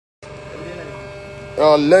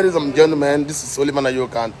Ladies and gentlemen, this is Oliver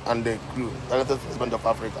Nayoka and the crew, talented president of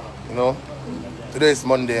Africa. You know, today is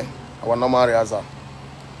Monday, our normal rehearsal.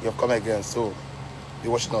 You have come again, so be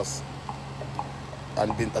watching us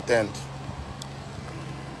and be entertained.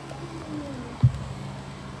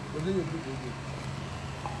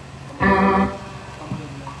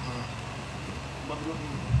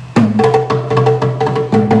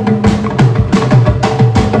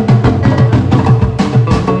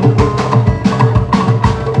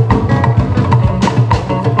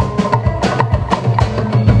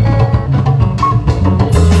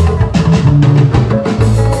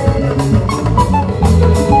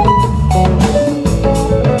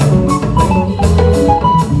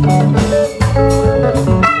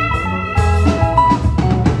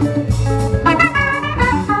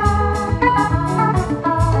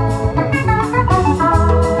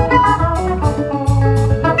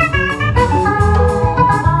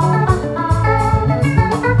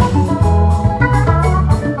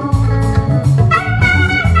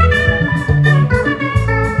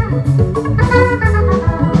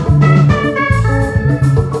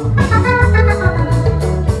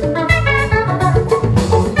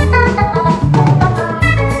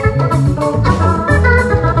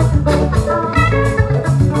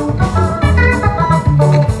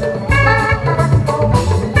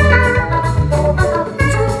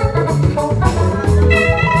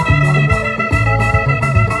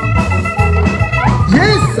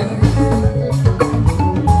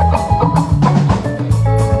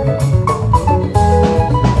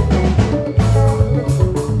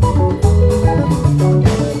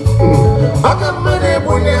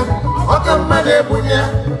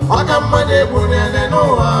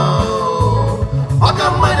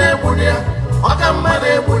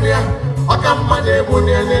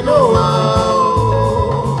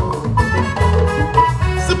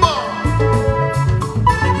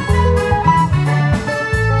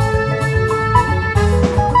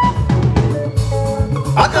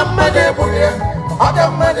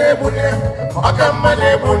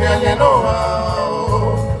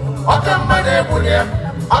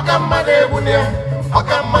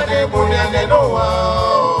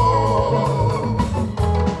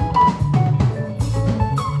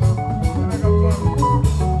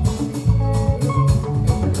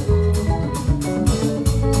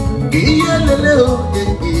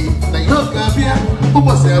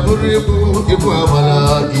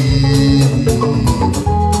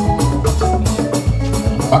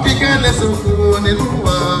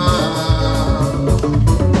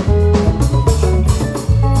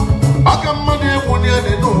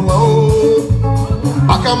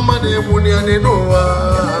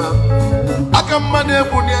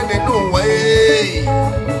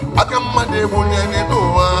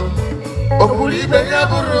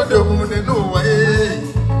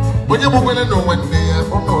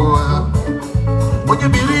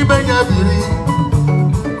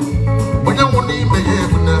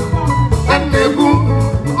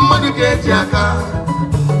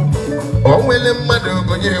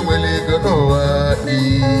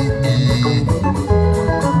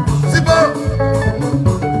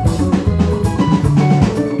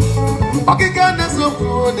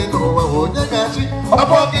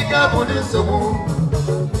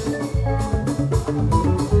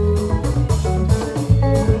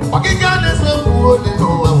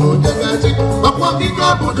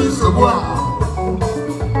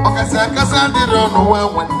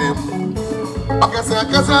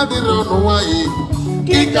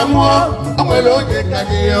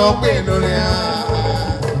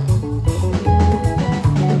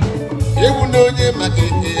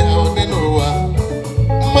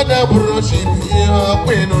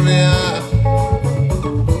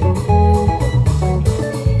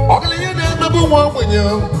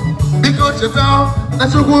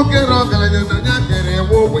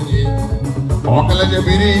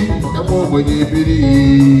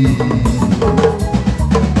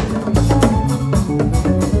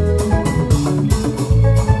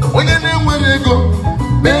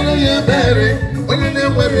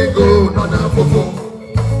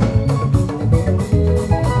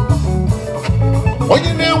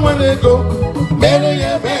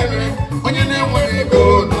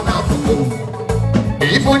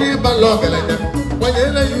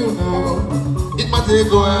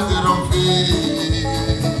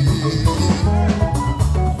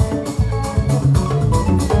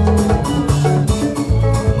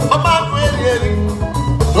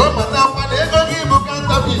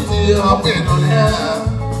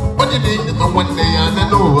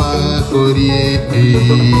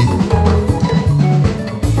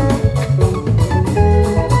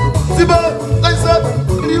 Siba, I said,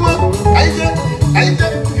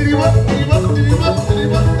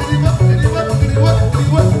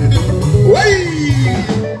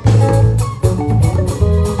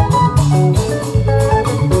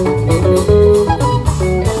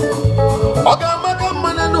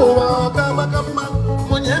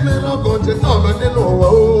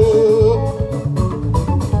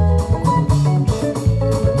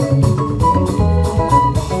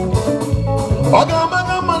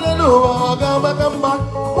 Nenuwa, Gamba Gamba,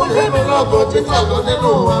 whatever go to Chicago,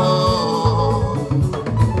 Nenuwa.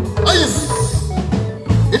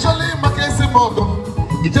 It's only my case in Mogo.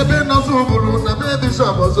 It's a bit of Zubulu, a baby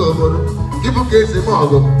shop of Zubulu. Give a case in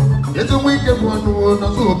Mogo. Let a weekend one who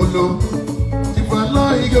knows Zubulu. If I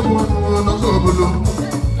like a one who knows Zubulu.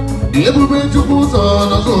 The every way to put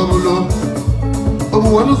on a Zubulu. Oh,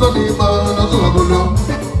 one is a name on a Zubulu.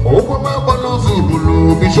 Oh, my one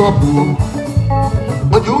Zubulu, Bishop.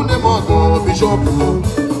 But you name on Bishop.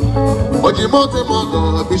 But you want him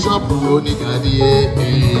on Bishop Nigadi.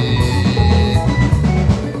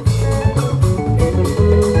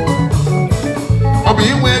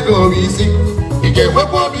 Go easy. You can work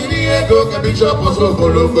for me, go can be shop or so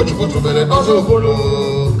follow, but you put to bed and also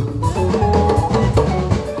follow.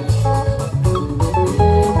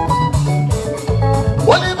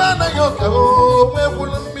 Only man Nayoka, where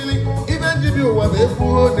wouldn't Billy even give you what they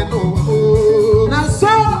put in the now, so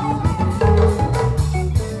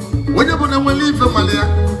when you're going to leave from Malia,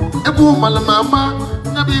 a woman, Mama,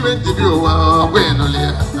 not even give you when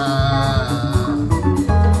only.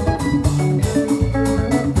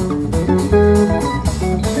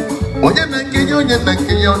 Oye na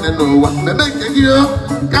kenyo no wa bebe kenyo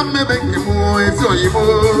kam bebe kemu eso yibo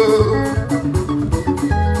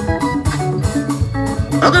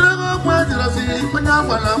agana go kwa dirasi panya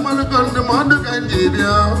wala mal kon de mod kan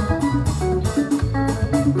jibia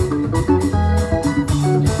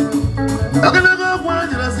agana go kwa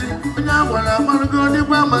dirasi panya wala mal kon de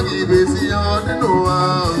kwa magi besi yo de no wa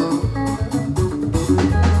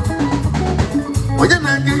oye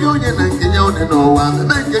na kenyo de no wa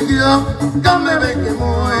bebe kenyo come make me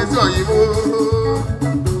more so you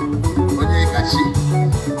oye kashi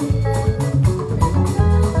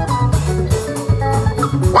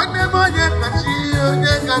one moye kashi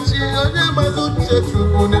oye mazu chetu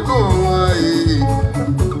ne no ai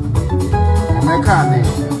mekane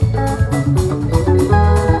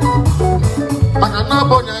maka na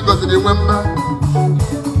bonya goziri mwamba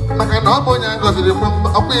maka na bonya goziri mwamba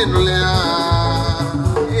okwinule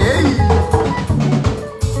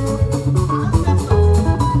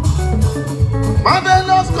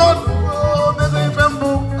Marvelous God, oh, baby,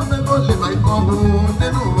 tremble, I'm going to live my cover,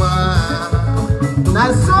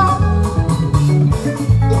 that's so.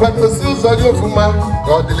 But the seals are your fuma,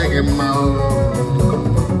 God, the leg him out.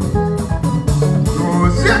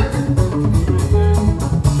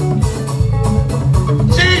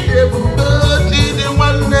 She did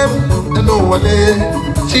one name, and no one,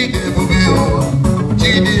 she did,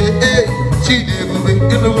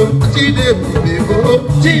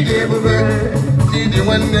 Chide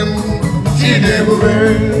one them, Chide bube.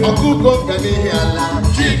 Akuko kani ala,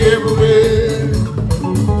 Chide bube.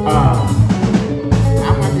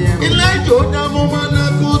 Elijah na mama na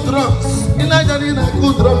good drugs. Elijah ni na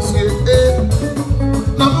good drugs.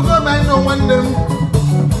 Na kuko by no one them.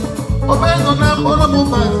 Obey na mama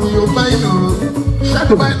mama obey no. Shut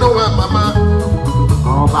by no one mama.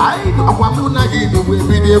 Obey. Akwamu na gidu we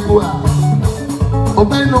dey bua.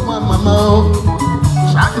 Obey no one mama.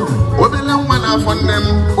 Obele one for them,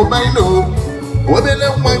 obey no. Obele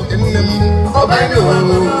one in them, obey no.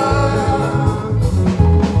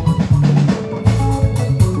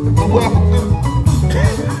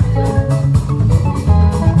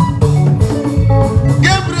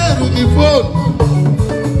 Gabriel to the phone,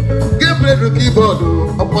 Gabriel to keyboard,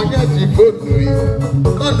 upon your phone.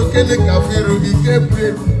 Don't look at the cafe,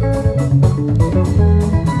 Gabriel.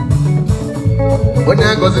 When I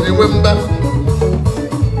go to the window.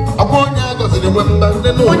 Onya goes in the wemba,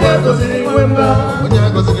 Onya goes in the wemba, Onya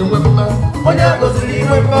goes in the wemba, Onya goes in the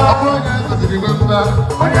wemba, Onya goes in the wemba,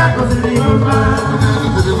 Onya goes in the wemba,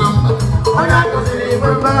 Onya goes in the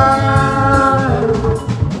wemba,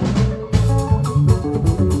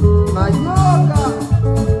 Nayoka,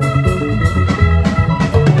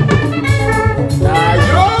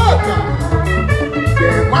 Nayoka, the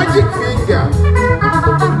magic finger.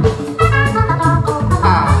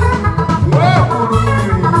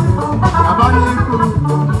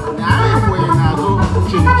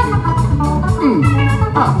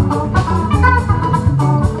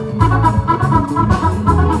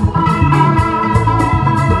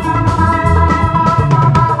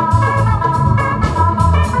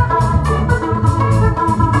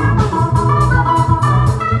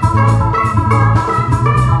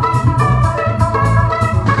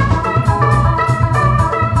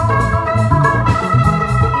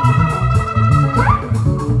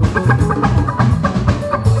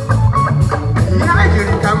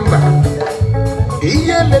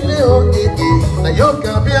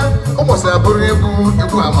 Nayoka bia como se aburre bu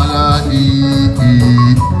amala ice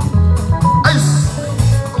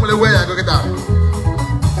como the way I go get that.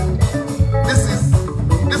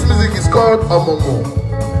 This music is called Omomo.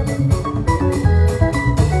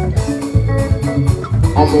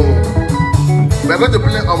 Omomo. We are going to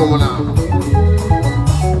play Omomo now.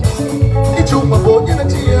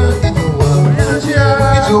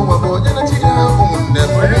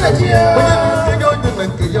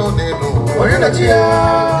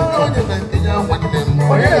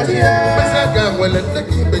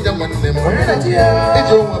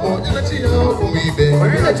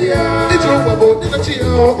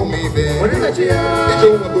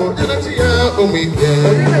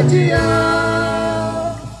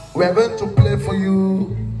 We are going to play for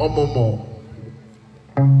you Omomo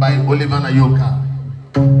by Nayoka.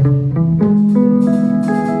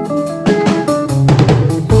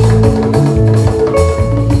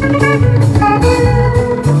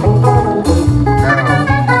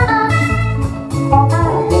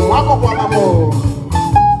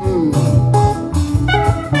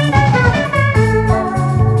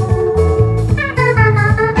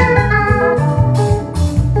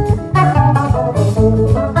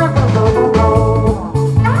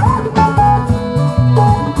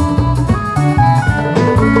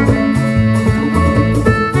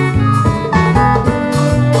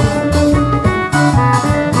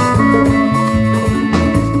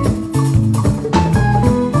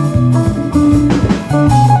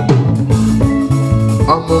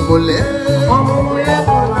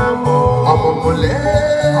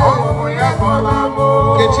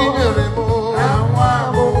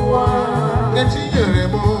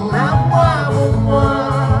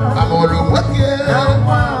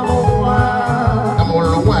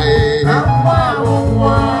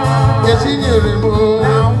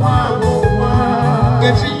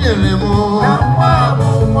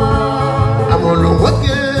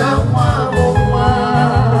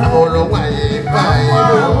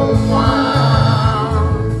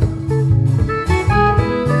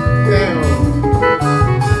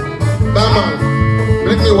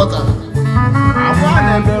 Bring me water.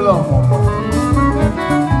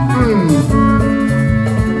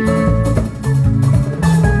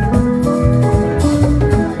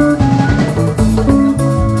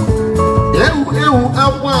 I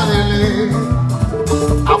want a little.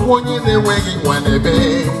 I want you the way you want to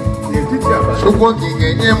be. So what you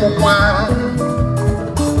get him one.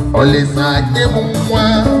 Only say him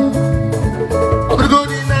one. I'm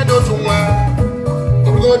going in and not to one.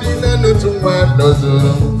 I'm going in and not to one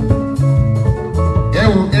dozen.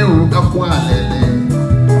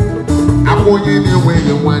 I'm want you the way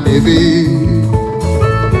you want to be.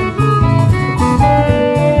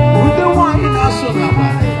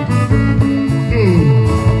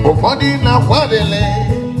 Body na wadele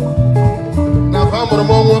na famoro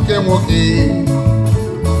mo woke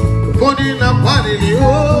body na wadele o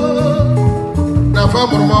na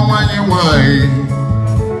famoro mo wanye wai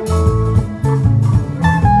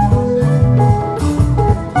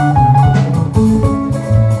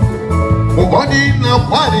body na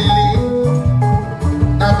wadele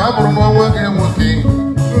na famoro mo woke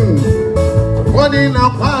body na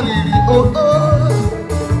wadele o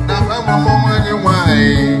na famoro mo wanye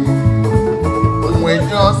wai. When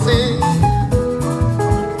you sing,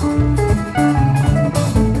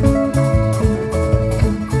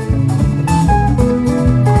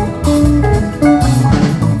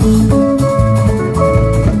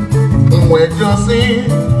 when you sing,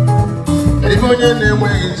 if you know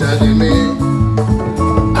where you tell me,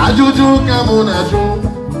 I do come on, I do.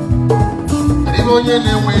 If you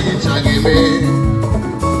know where you tell me,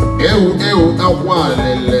 I want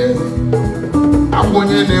I want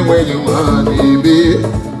you to where you want to be.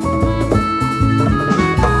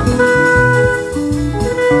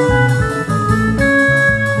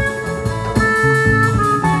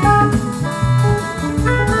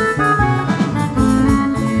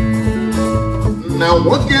 Now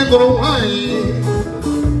what can go away?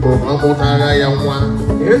 Oh, I'm not a young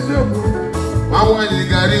one. Yes, sir. I want you to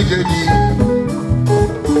get it.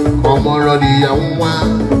 I'm already young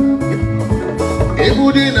one.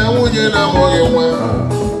 Ebudi na wunye na moye wa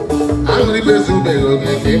Angri bezu bego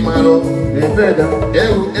ke maro Ebeda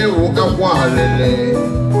ewu akwa lele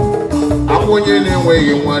Amonye ne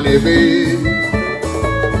weye wa lebe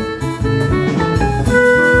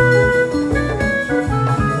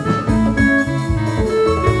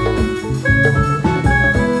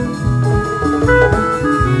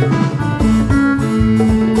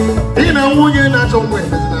Ina wunye na chomwe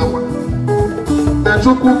na wa Na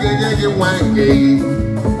chuku genye wange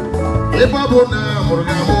Ebabu na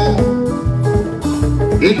murgamu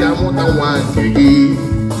Igamu na wange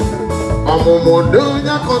Omomodo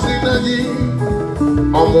ya kosinaji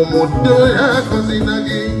ọmụmụdo ya akọzina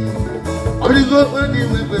gị ọbụrụgo ndị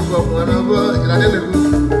nwekwe gbọkọrọbọ ịradelebu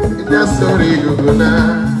ndị asọrọ igogo na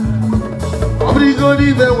ọbụrụgo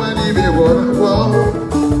n'ibe nwa n'ibe gbọrọbọ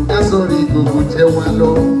asọrọ igogo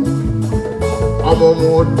chewalụ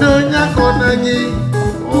ọmụmụdo ya akọna gị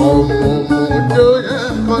ọmụmụdo ya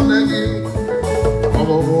akọna gị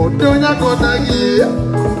ọmụmụdo ya akọna gị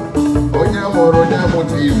onye amụrụ onye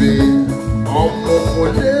amụta ibe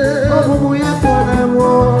ọmụmụle ọmụmụ ya kọna mụ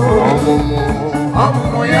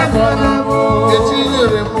ọmụmụ ya kọna mụ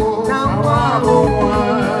etinyere mụ na nwa abụwa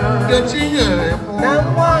etinyere mụ na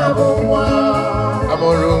nwa abụwa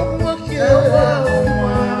amụrụ nwoke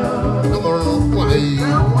amụrụ nwanyị na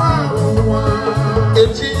nwa abụwa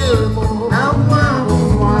etinyere mụ na nwa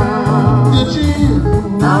abụwa etinyere mụ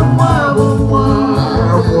na nwa abụwa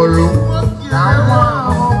amụrụ nwoke na nwa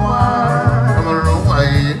abụwa amụrụ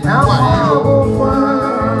nwanyị na nwa abụwa.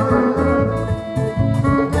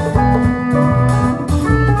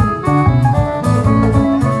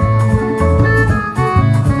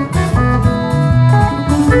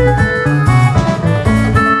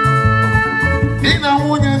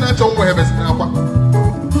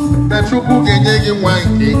 Chukwu ga-enye gị nwa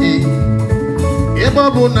nke gị ebe ọ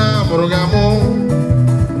bụ na amụrụ gị amụ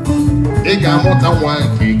ị ga-amụta nwa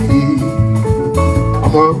nke gị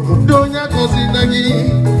ọmụmụ ndị onye agọzina gị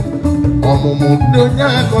ọmụmụ ndị onye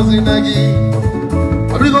agọzina gị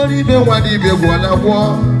ọbụrụgodị ibe nwa dibịa gwọla gwọ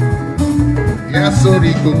ya soro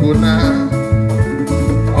ikuku na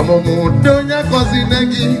ọmụmụ ndị onye agọzina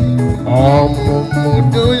gị ọmụmụ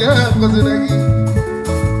ndị onye agọzina gị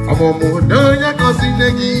ọmụmụ ndị onye agọzina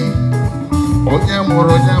gị onye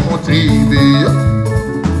mụrụ onye amụta ibe ya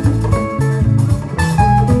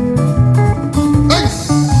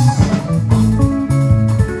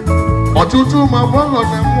ọtụtụ ụmụ agbọghọ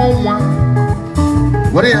na-amụ nwa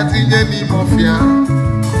were ya tinye n'ime ọfịa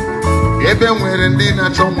ebe nwere ndị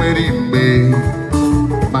na-achọ nwere mgbe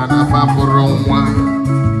mana fapụrụ nwa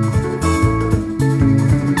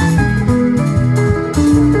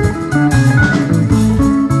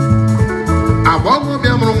agbọghọ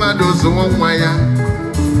bịa mụrụ nwa dozuo nwa ya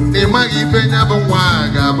ịmaghị ife ya bụ nwa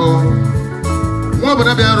ga-abụ nwa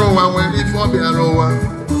ọbụla bịara ụwa nwere ife ọ bịara ụwa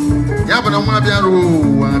ya bụ na nwa bịara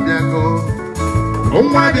ụwa abịago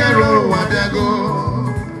nwa bịara ụwa abịago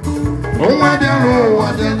nwa bịara ụwa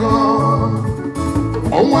abịago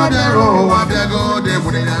nwa bịara ụwa abịago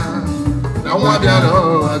degburu ya na nwa bịara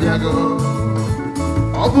ụwa abịago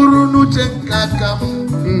ọ bụrụ n'uche nke aka m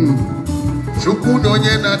Chukwu na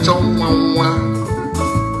onye na-achọ nwa nwa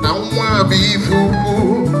na nwa bụ ife ukwu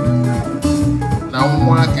na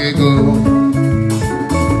nwa ka ego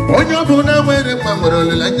onye ọ bụla nwere mma nwere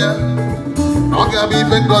olileanya na ọ ga-abụ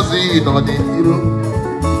ife ngozi n'ọdịnihu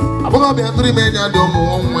agbọghọbịa tụrụ ime enyi adị ụmụ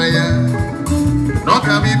nwa ya na ọ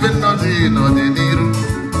ga-abụ ife ngozi n'ọdịnihu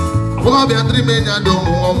agbọghọbịa tụrụ ime enyi adị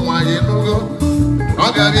ụmụ nwa ya enugo na ọ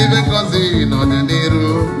ga-abụ ife ngozi n'ọdịnihu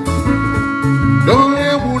do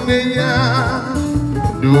ebune ya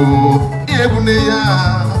do ebune ya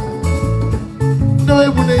do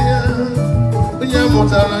ebune ya onye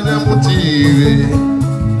mụtara anya mụta ire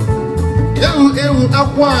ewu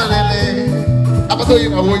akwa alele akpata oyi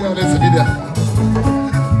na onye na-esi dibịa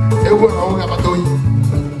ewu na nwoke akpata oyi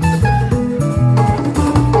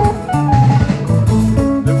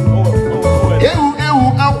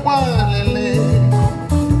ewu akwa alele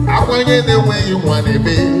akwanye na-enweghị nwa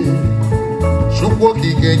n'ebe Chukwu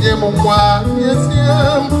okike nye m nwa nyesie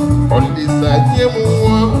m Olisa nye m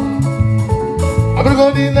nwa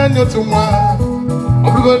ọbụrụgodị naanị otu nwa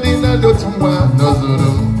ọbụrụgodị naanị otu nwa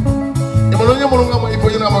n'ozuru m ịmara onye mụrụ nwa ma ife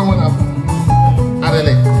onye na-amaghị nwa na-afọ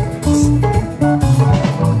adịlị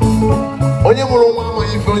onye mụrụ nwa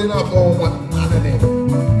amaghị ife onye na-afọ nwa adịlị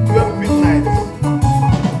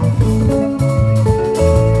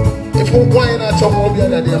ife ụkwụ anyị na-achọ nwa obi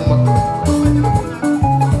anya dị mma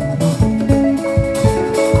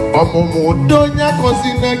ọmụmụ ndị onye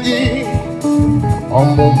akọzina gị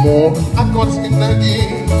ọmụmụ akọzina gị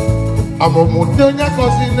ọmụmụ ndị onye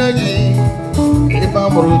akọzina gị ebe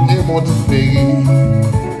amụrụ gị mụta ibe gị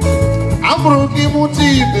amụrụ gị mụta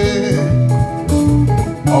ibe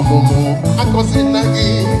ọmụmụ akọzina gị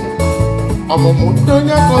ọmụmụ ndị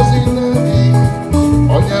onye akọzina gị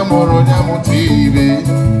onye mụrụ onye amụta ibe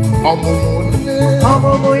ọmụmụ le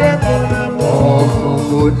ọmụmụ ya kọrọ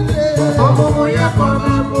ọmụmụ le ọmụmụ ya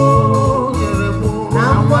kọrọ na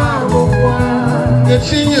nwa abụwa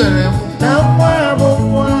echinyere m na nwa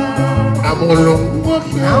abụwa amụrụ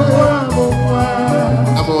nwoke na nwa abụwa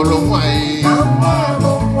amụrụ nwanyị na nwa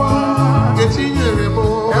abụwa etinyere m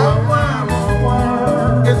na nwa abụwa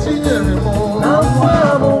etinyere m na nwa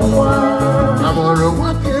abụwa amụrụ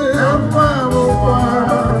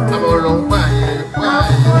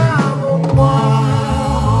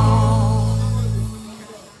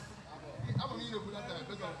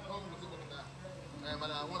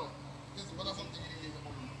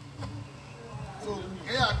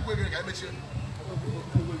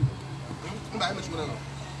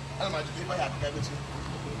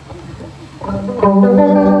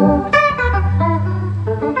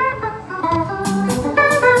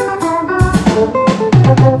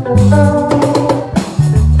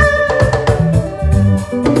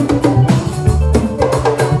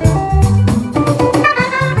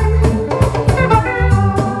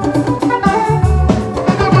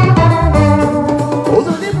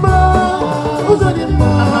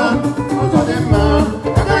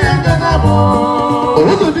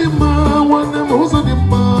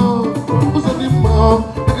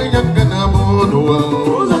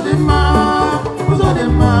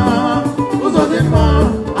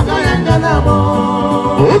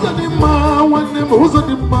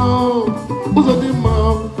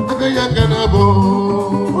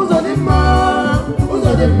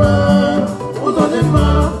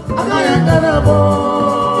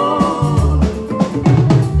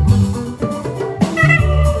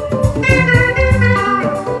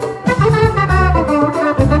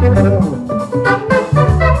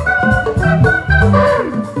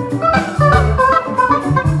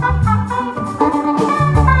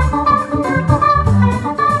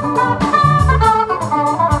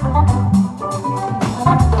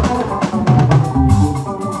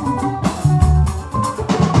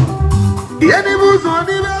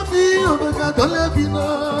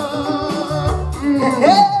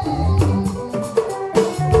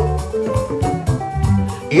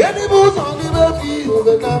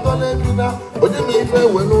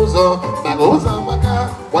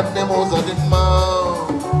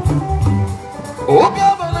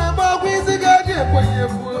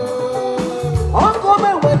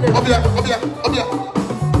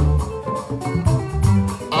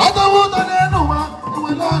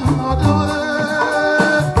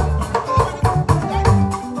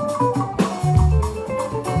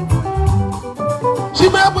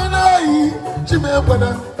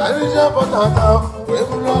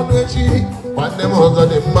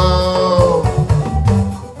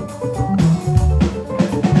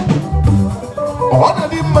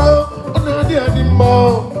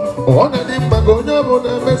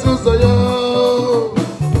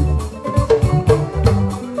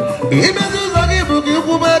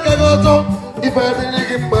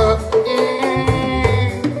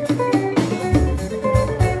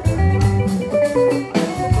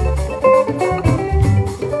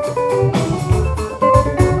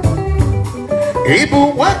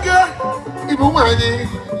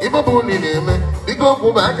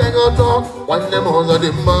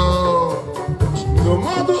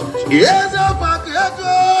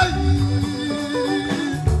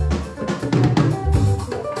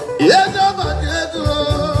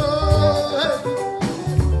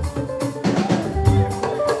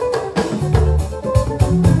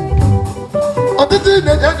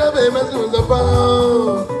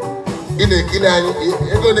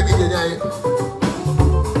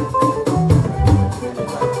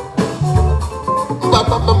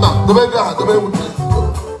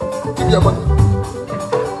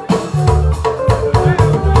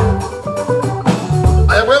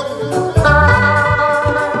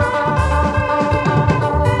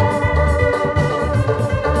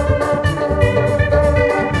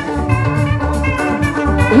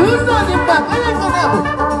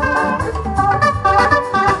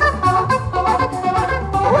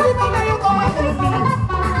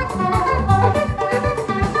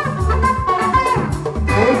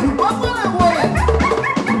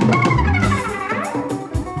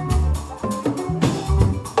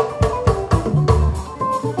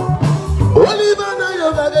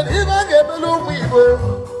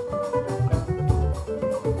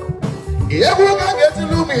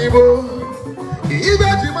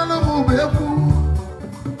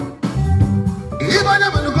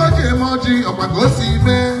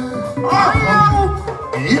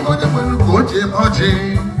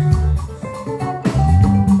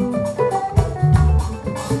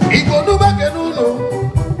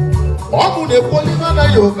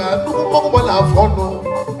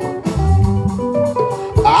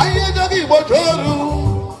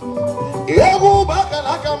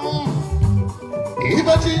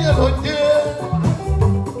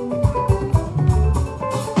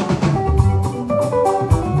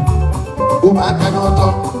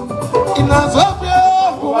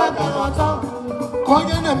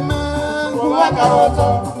Nayoka,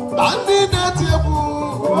 Bandi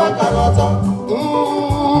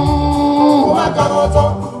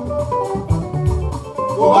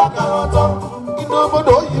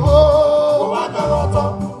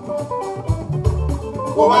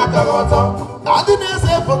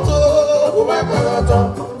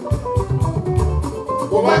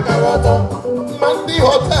Mandi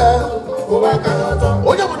Hotel,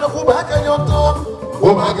 Oya Muna Kubaka Yoto,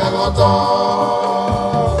 Umagarota.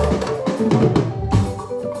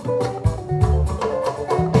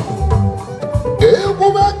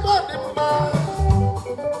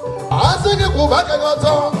 I think it will back a lot.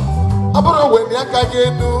 About when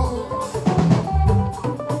Yakagenu.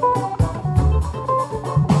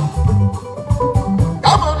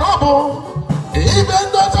 Come on, Noble. Even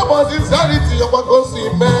though I was insanity, you want to see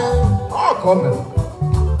man. Oh, come on.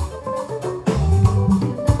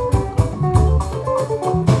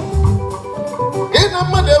 In a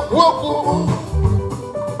mother walk.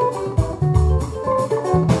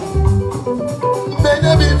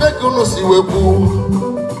 Maybe they couldn't see where boo.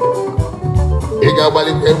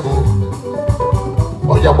 Igabali Pebu,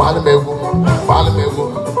 or your Balamego, Balamego,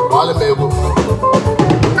 Balamego.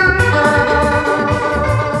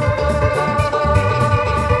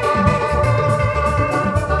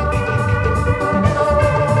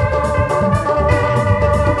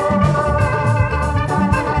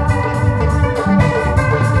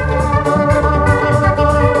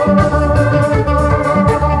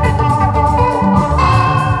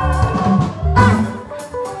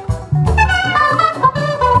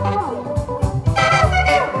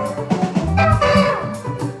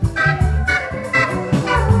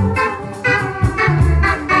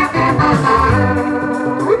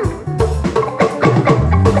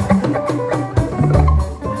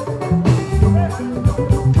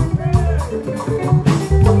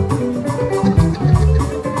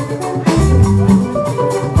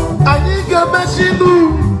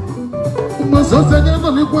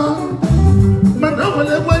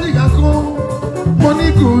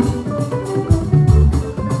 Money good.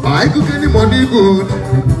 I cook any money good.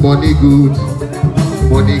 Money good.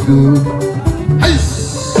 Money good. Ice.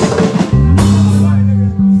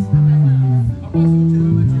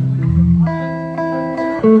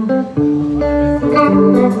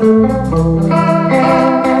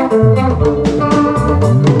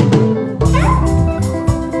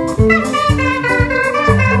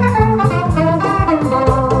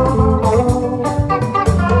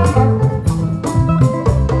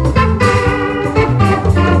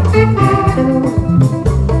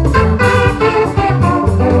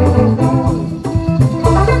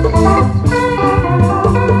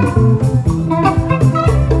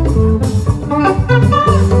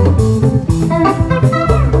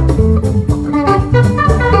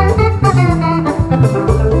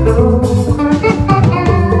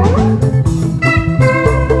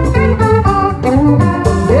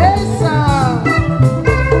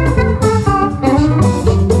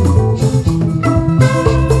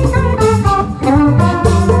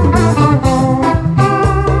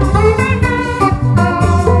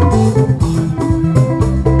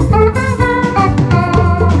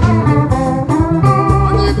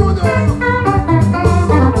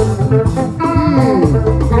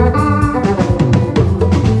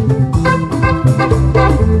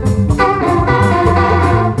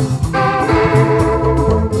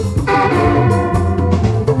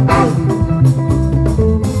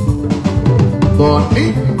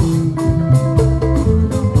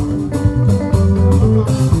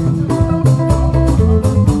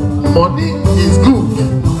 Money is good.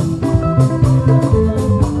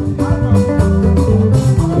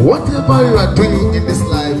 Whatever you are doing in this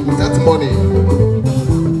life without money,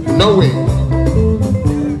 no way.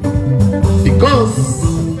 Because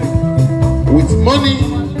with money,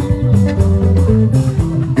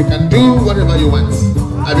 you can do whatever you want.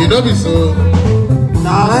 I mean, not be so.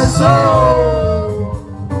 Nah, so.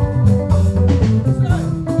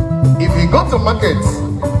 If you go to market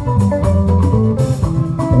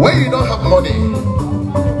where you don't have money,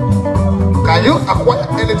 can you acquire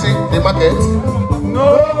anything in the market? No.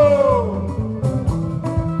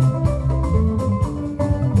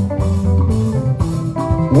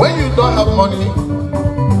 When you don't have money,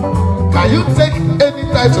 can you take any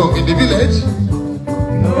title in the village?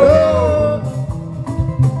 No.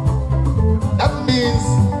 That means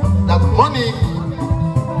that money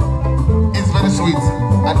is very sweet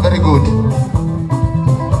and very good.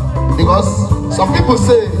 Because some people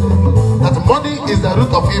say that money is the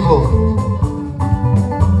root of evil.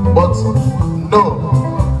 But no.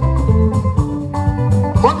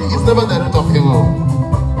 Money is never the root of evil.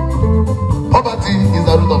 Poverty is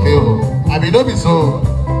the root of evil. I mean, don't be so.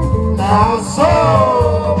 Now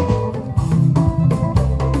so.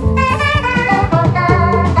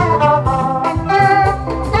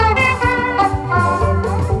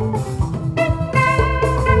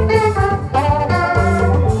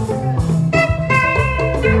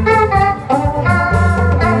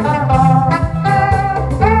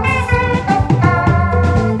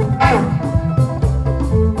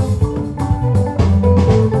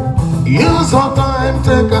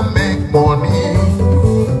 take and make money.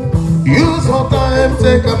 Use your time,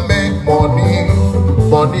 take and make money.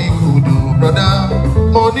 Money good, oh, brother.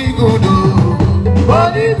 Money good, oh.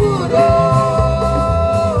 Money good, oh.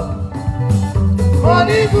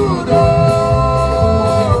 Money good, oh.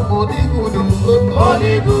 Money good, oh.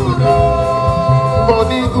 Money good, oh.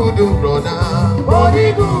 Money good, oh, brother. Money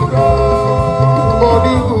good, oh.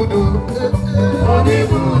 Money good, oh. Money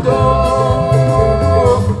good, oh.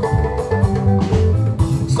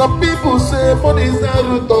 Some people say money is the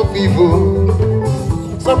root of evil.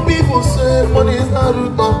 Some people say money is the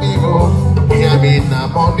root of evil. Hear me now,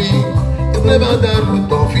 money is never the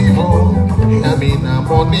root of evil. Hear me now,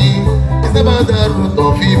 money is never the root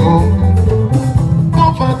of evil.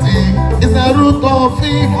 Poverty is the root of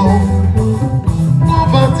evil.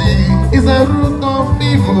 Poverty is the root of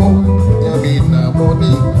evil. Hear me now,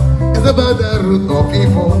 money is never the root of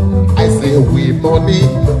evil. I say with money,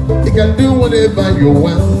 you can do whatever you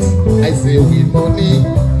want. I say with money,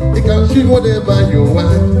 you can shoot whatever you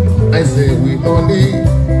want. I say with money,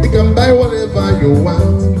 you can buy whatever you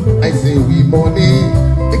want. I say with money,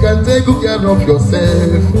 you can take good care of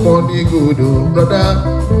yourself. Money good, oh, brother.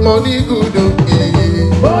 Money good, oh, eh.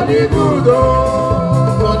 Money good,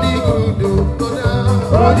 oh. Money good, oh, brother.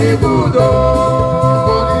 Money good, oh.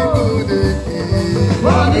 Money good, eh.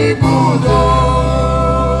 Money good, oh.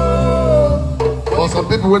 For some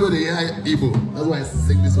people, whether they are Igbo, that's why I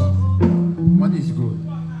sing this one. Money is good.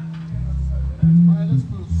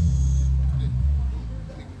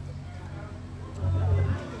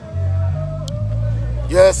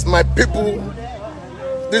 Yes, my people,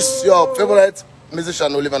 this is your favorite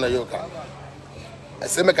musician, Nayoka. I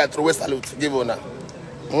say make I throw a salute, give honor.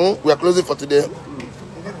 We are closing for today.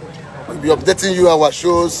 We'll be updating you our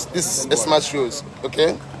shows. This is smart shows,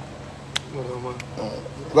 okay?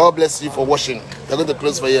 God bless you for watching. We're going to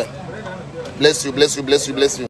close for here. Bless you, bless you, bless you, bless you.